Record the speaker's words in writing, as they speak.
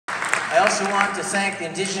I also want to thank the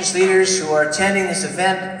Indigenous leaders who are attending this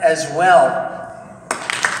event as well.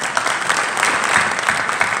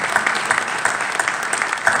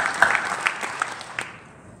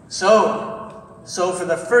 So for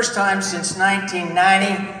the first time since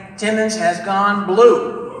 1990, Timmins has gone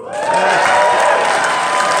blue.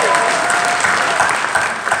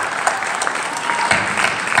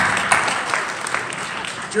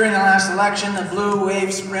 During the last election, the blue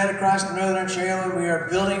wave spread across Northern Ontario, and we are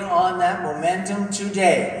building on that momentum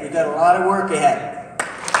today. We've got a lot of work ahead.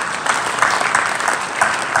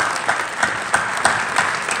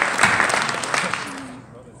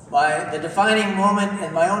 The defining moment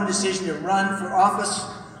in my own decision to run for office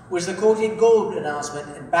was the Côté Gold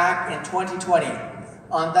announcement back in 2020.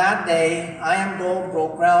 On that day, IAMGOLD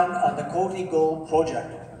broke ground on the Côté Gold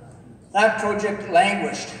project. That project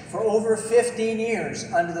languished for over 15 years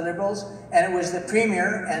under the Liberals, and it was the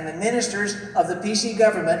Premier and the ministers of the PC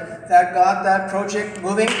government that got that project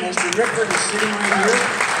moving. Mr. Rickford is sitting right here.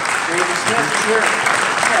 David Smith is here.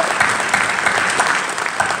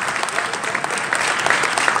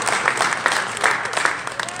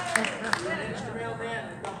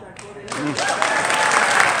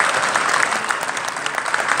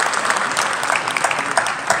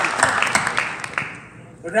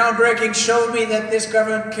 The groundbreaking showed me that this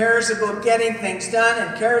government cares about getting things done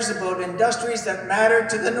and cares about industries that matter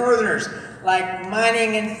to the Northerners, like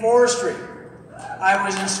mining and forestry. I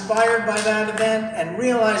was inspired by that event and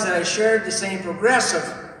realized that I shared the same progressive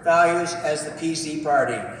values as the PC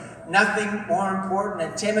party. Nothing more important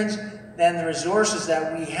in Timmins than the resources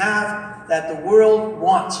that we have that the world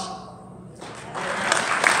wants.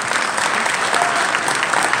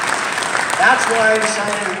 That's why I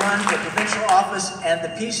decided to run for provincial office, and the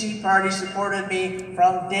PC party supported me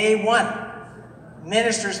from day one.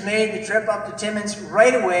 Ministers made the trip up to Timmins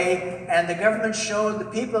right away, and the government showed the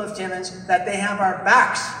people of Timmins that they have our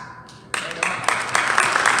backs.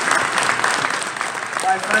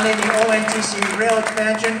 By funding the ONTC rail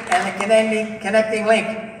expansion and the connecting link,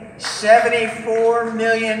 $74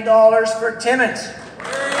 million for Timmins,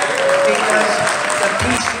 because the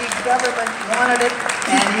PC government wanted it,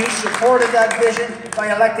 and you supported that vision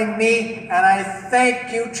by electing me, and I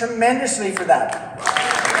thank you tremendously for that.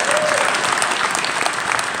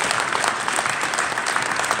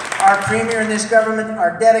 Our Premier and this government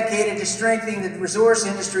are dedicated to strengthening the resource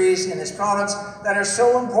industries in this province that are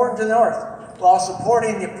so important to the North, while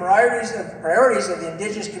supporting the priorities of the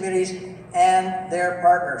Indigenous communities and their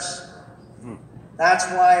partners. That's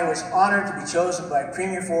why I was honored to be chosen by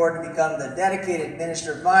Premier Ford to become the dedicated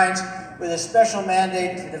Minister of Mines with a special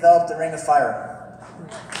mandate to develop the Ring of Fire.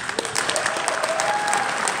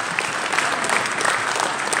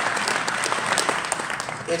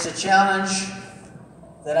 It's a challenge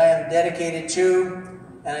that I am dedicated to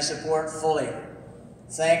and I support fully.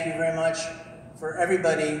 Thank you very much for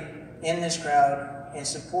everybody in this crowd in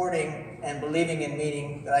supporting and believing in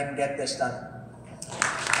me that I can get this done.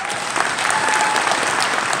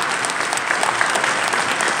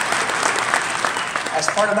 As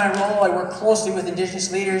part of my role, I work closely with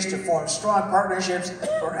Indigenous leaders to form strong partnerships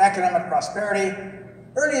for economic prosperity.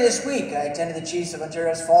 Earlier this week, I attended the Chiefs of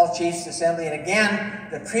Ontario's Fall Chiefs Assembly, and again,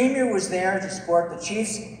 the Premier was there to support the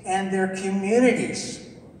Chiefs and their communities.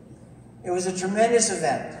 It was a tremendous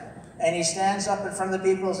event, and he stands up in front of the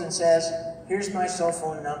people and says, "Here's my cell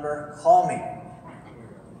phone number, call me."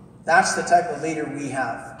 That's the type of leader we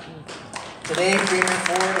have. Today, Premier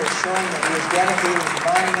Ford is showing that he is dedicated to the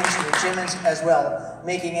mining industry in Timmins as well,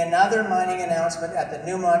 making another mining announcement at the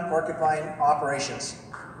Newmont Porcupine operations.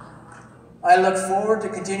 I look forward to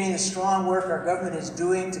continuing the strong work our government is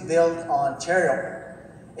doing to build Ontario.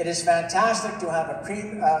 It is fantastic to have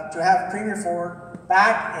Premier Ford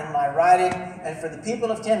back in my riding, and for the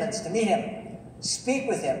people of Timmins to meet him, speak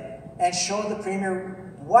with him, and show the Premier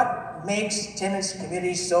what makes Timmins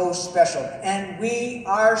community so special. And we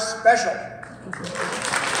are special.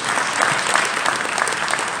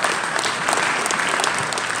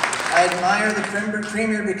 I admire the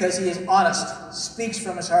Premier because he is honest, speaks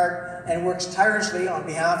from his heart, and works tirelessly on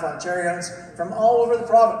behalf of Ontarians from all over the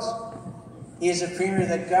province. He is a Premier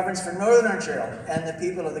that governs for Northern Ontario and the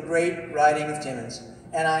people of the great riding of Timmins.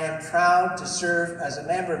 And I am proud to serve as a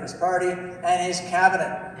member of his party and his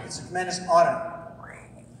cabinet. It's a tremendous honor.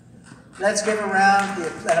 Let's give a round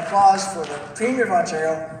of applause for the Premier of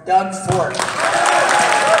Ontario, Doug Ford.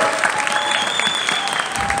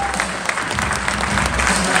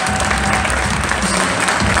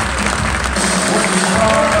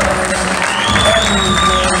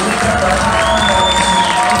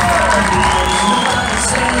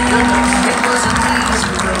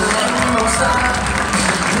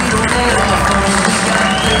 We don't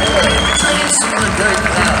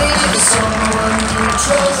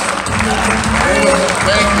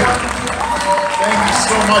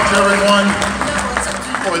much, everyone.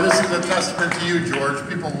 Boy, this is a testament to you, George.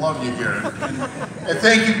 People love you here. And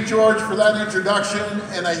thank you, George, for that introduction,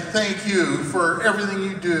 and I thank you for everything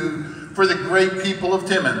you do for the great people of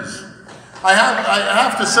Timmins. I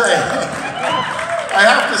have to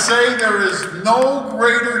say there is no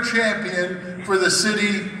greater champion for the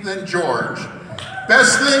city than George.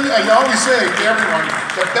 Best thing, I always say to everyone,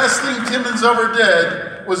 the best thing Timmins ever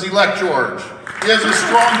did was elect George. He has a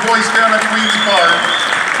strong voice down at Queen's Park.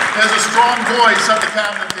 He has a strong voice at the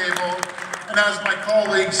cabinet table. And as my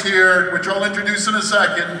colleagues here, which I'll introduce in a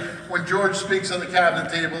second, when George speaks at the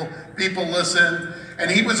cabinet table, people listen.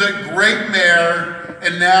 And he was a great mayor,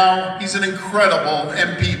 and now he's an incredible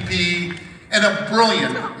MPP and a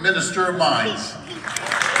brilliant Minister of Mines.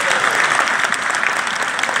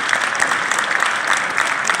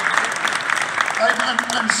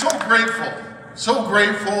 I'm so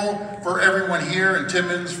grateful for everyone here in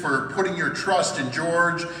Timmins for putting your trust in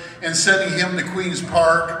George and sending him to Queen's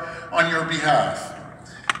Park on your behalf.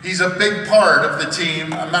 He's a big part of the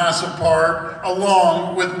team, a massive part,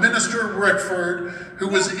 along with Minister Rickford, who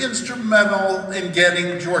was instrumental in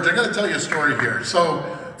getting George. I gotta tell you a story here.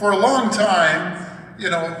 So for a long time, you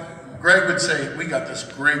know, Greg would say, we got this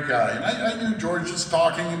great guy. And I knew George was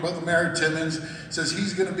talking about the mayor of Timmins, says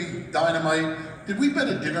he's gonna be dynamite. Did we bet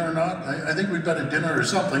a dinner or not? I think we bet a dinner or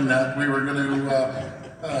something that we were gonna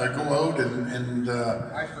go out and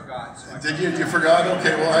I forgot. So did you? You forgot?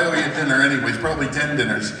 Okay, well I owe you dinner anyways, probably 10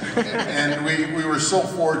 dinners. And we were so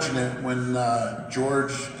fortunate when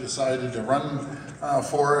George decided to run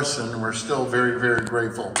for us, and we're still very, very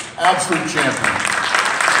grateful. Absolute champion.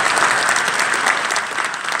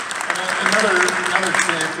 Another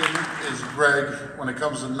champion is Greg. When it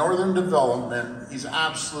comes to northern development, he's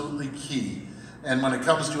absolutely key. And when it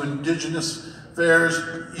comes to Indigenous affairs,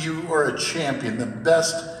 you are a champion, the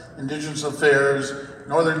best Indigenous affairs,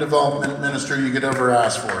 northern development minister you could ever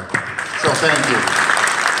ask for. So thank you.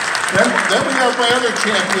 Then we have my other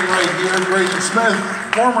champion right here, Graydon Smith,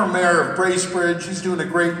 former mayor of Bracebridge. He's doing a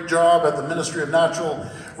great job at the Ministry of Natural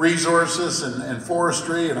Resources and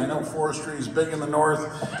Forestry, and I know forestry is big in the north,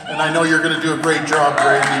 and I know you're going to do a great job,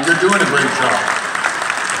 Graydon. You're doing a great job.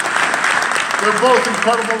 They're both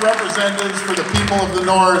incredible representatives for the people of the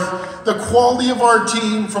north. The quality of our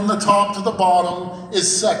team from the top to the bottom is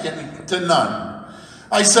second to none.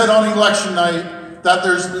 I said on election night that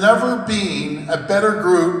there's never been a better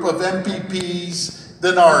group of MPPs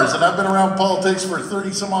than ours. And I've been around politics for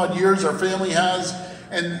 30 some odd years, our family has,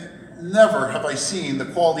 and never have I seen the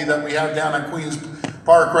quality that we have down at Queen's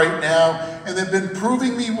Park right now. And they've been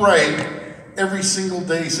proving me right every single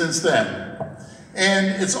day since then.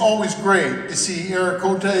 And it's always great to see Eric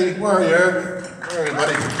Cote. Where are you, Eric? Where are you,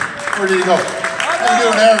 buddy? Where did he go? How you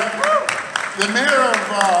doing, Eric? The mayor of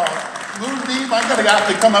Moonbeam. I'm gonna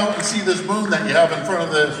have to come out and see this moon that you have in front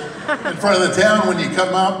of the town when you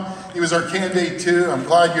come up. He was our candidate too. I'm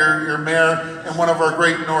glad you're mayor and one of our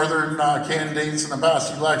great northern candidates in the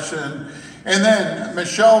past election. And then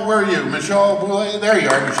Michelle, where are you? Michelle Boulay. There you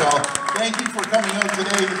are, Michelle. Thank you for coming out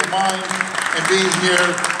today to the mine and being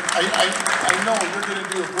here. I know you're going to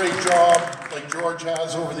do a great job like George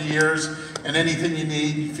has over the years, and anything you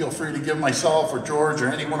need, feel free to give myself or George or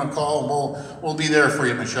anyone a call, and we'll be there for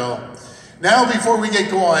you, Michelle. Now, before we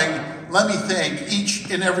get going, let me thank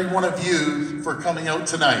each and every one of you for coming out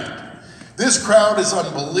tonight. This crowd is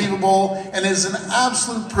unbelievable, and it is an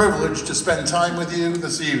absolute privilege to spend time with you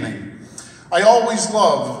this evening. I always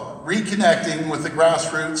love reconnecting with the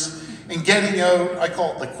grassroots and getting out, I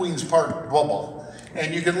call it the Queen's Park bubble.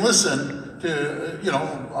 And you can listen to, you know,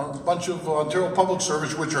 a bunch of Ontario Public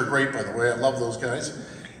Service, which are great, by the way, I love those guys,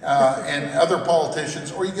 and other politicians,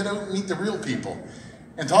 or you get out and meet the real people.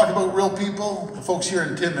 And talk about real people, the folks here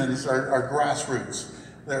in Timmins are grassroots.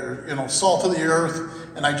 They're, you know, salt of the earth,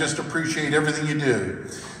 and I just appreciate everything you do.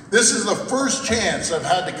 This is the first chance I've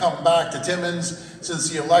had to come back to Timmins since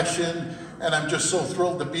the election, and I'm just so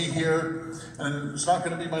thrilled to be here. And it's not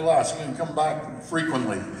going to be my last. I'm going to come back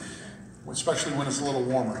frequently, especially when it's a little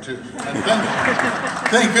warmer too. And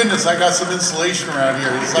thank goodness I got some insulation around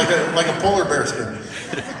here. It's like a polar bear skin.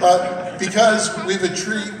 But because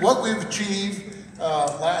what we've achieved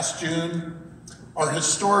last June, our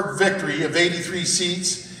historic victory of 83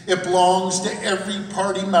 seats, it belongs to every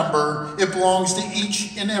party member. It belongs to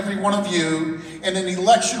each and every one of you. And an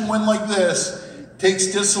election win like this takes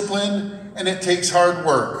discipline and it takes hard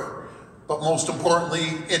work. But most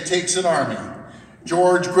importantly, it takes an army.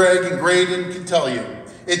 George, Greg, and Graydon can tell you.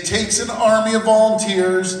 It takes an army of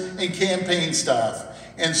volunteers and campaign staff.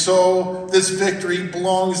 And so this victory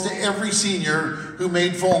belongs to every senior who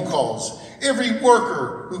made phone calls, every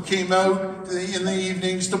worker who came out in the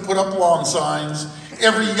evenings to put up lawn signs,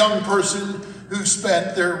 every young person who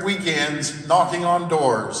spent their weekends knocking on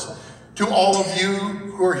doors. To all of you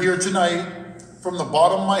who are here tonight, from the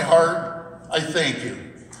bottom of my heart, I thank you.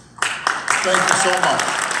 Thank you so much.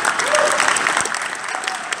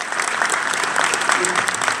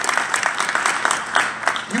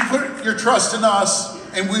 You put your trust in us,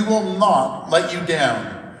 and we will not let you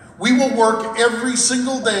down. We will work every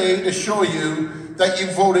single day to show you that you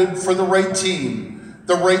voted for the right team,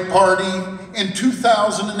 the right party. In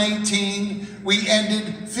 2018, we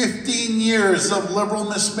ended 15 years of Liberal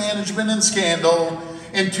mismanagement and scandal.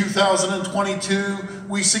 In 2022,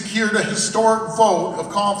 we secured a historic vote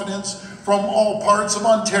of confidence from all parts of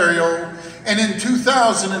Ontario. And in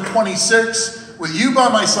 2026, with you by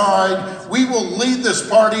my side, we will lead this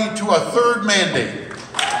party to a third mandate.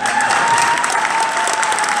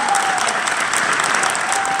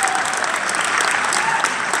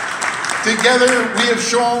 Together, we have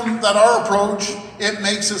shown that our approach, it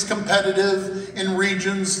makes us competitive in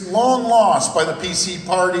regions long lost by the PC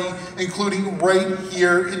party, including right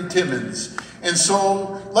here in Timmins. And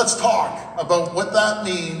so, let's talk about what that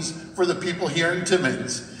means for the people here in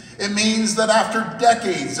Timmins. It means that after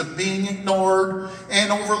decades of being ignored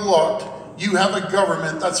and overlooked, you have a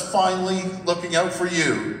government that's finally looking out for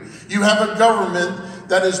you. You have a government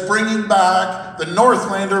that is bringing back the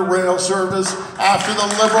Northlander rail service after the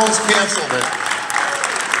Liberals canceled it.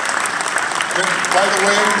 And by the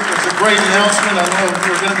way, there's a great announcement. I know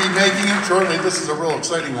we're going to be making it shortly. This is a real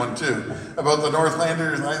exciting one too, about the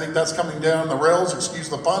Northlanders, and I think that's coming down the rails, excuse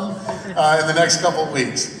the pun, in the next couple of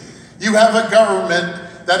weeks. You have a government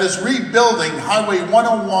that is rebuilding Highway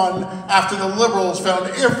 101 after the Liberals found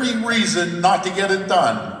every reason not to get it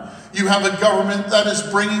done. You have a government that is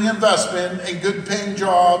bringing investment and good-paying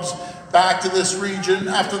jobs back to this region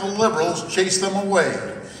after the Liberals chased them away.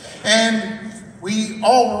 And we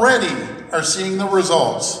already are seeing the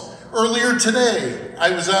results. Earlier today,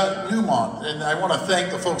 I was at Newmont, and I want to thank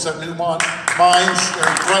the folks at Newmont Mines. They're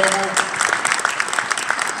incredible.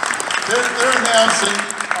 They're announcing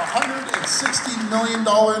a $160 million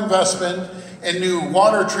investment in new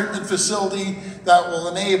water treatment facility that will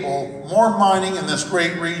enable more mining in this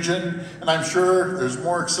great region, and I'm sure there's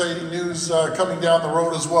more exciting news coming down the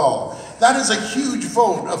road as well. That is a huge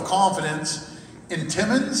vote of confidence in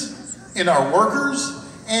Timmins, in our workers,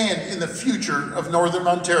 and in the future of Northern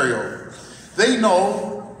Ontario. They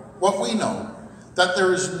know what we know, that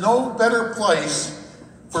there is no better place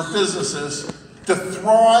for businesses to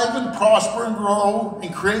thrive and prosper and grow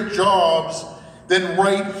and create jobs than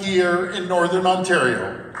right here in Northern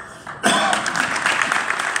Ontario.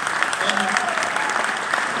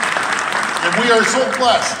 And we are so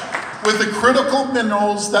blessed with the critical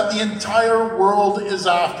minerals that the entire world is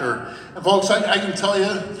after. And folks, I can tell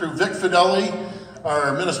you through Vic Fedeli,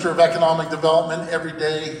 our Minister of Economic Development, every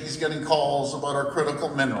day he's getting calls about our critical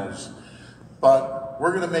minerals. But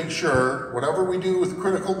we're going to make sure whatever we do with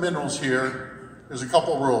critical minerals here, there's a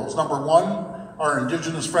couple rules. Number one, our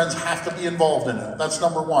Indigenous friends have to be involved in it. That's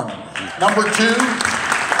number one. Number two,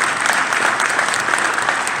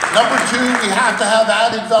 we have to have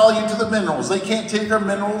added value to the minerals. They can't take our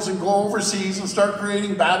minerals and go overseas and start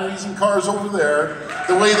creating batteries and cars over there.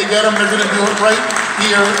 The way they get them, they're going to do it right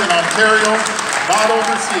here in Ontario, not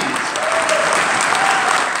overseas.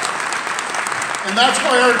 And that's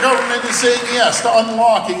why our government is saying yes to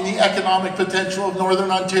unlocking the economic potential of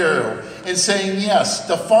Northern Ontario and saying yes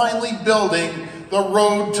to finally building the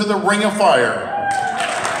road to the Ring of Fire.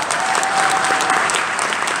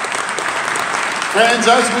 Friends,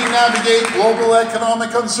 as we navigate global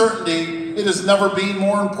economic uncertainty, it has never been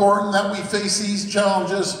more important that we face these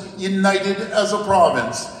challenges united as a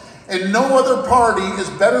province. And no other party is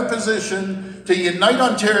better positioned to unite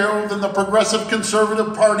Ontario than the Progressive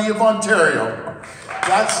Conservative Party of Ontario.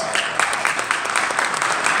 That's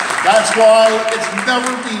why it's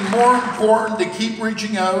never been more important to keep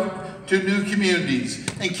reaching out to new communities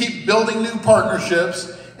and keep building new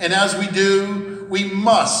partnerships. And as we do, we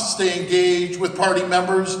must stay engaged with party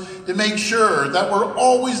members to make sure that we're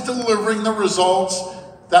always delivering the results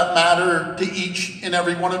that matter to each and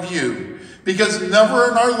every one of you. Because never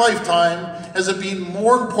in our lifetime has it been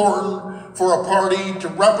more important for a party to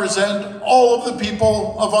represent all of the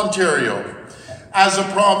people of Ontario. As a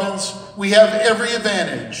province, we have every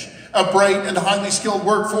advantage: a bright and highly skilled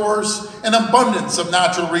workforce, an abundance of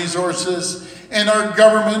natural resources, and our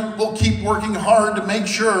government will keep working hard to make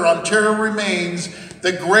sure Ontario remains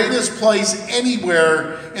the greatest place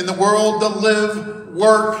anywhere in the world to live,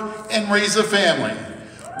 work, and raise a family.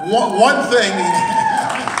 One thing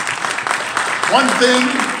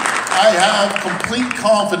I have complete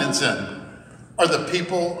confidence in are the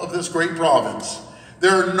people of this great province.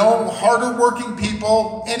 There are no harder working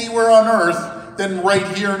people anywhere on earth than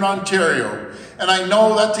right here in Ontario. And I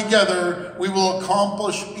know that together we will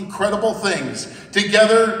accomplish incredible things.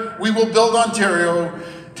 Together we will build Ontario.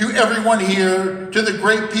 To everyone here, to the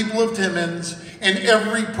great people of Timmins, and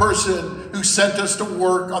every person who sent us to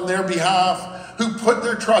work on their behalf, who put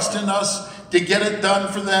their trust in us to get it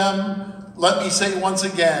done for them, let me say once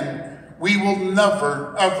again, we will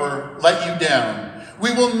never, ever let you down.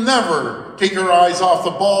 We will never take our eyes off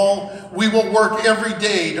the ball. We will work every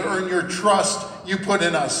day to earn your trust you put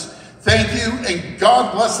in us. Thank you, and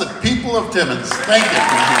God bless the people of Timmins. Thank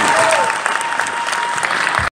you.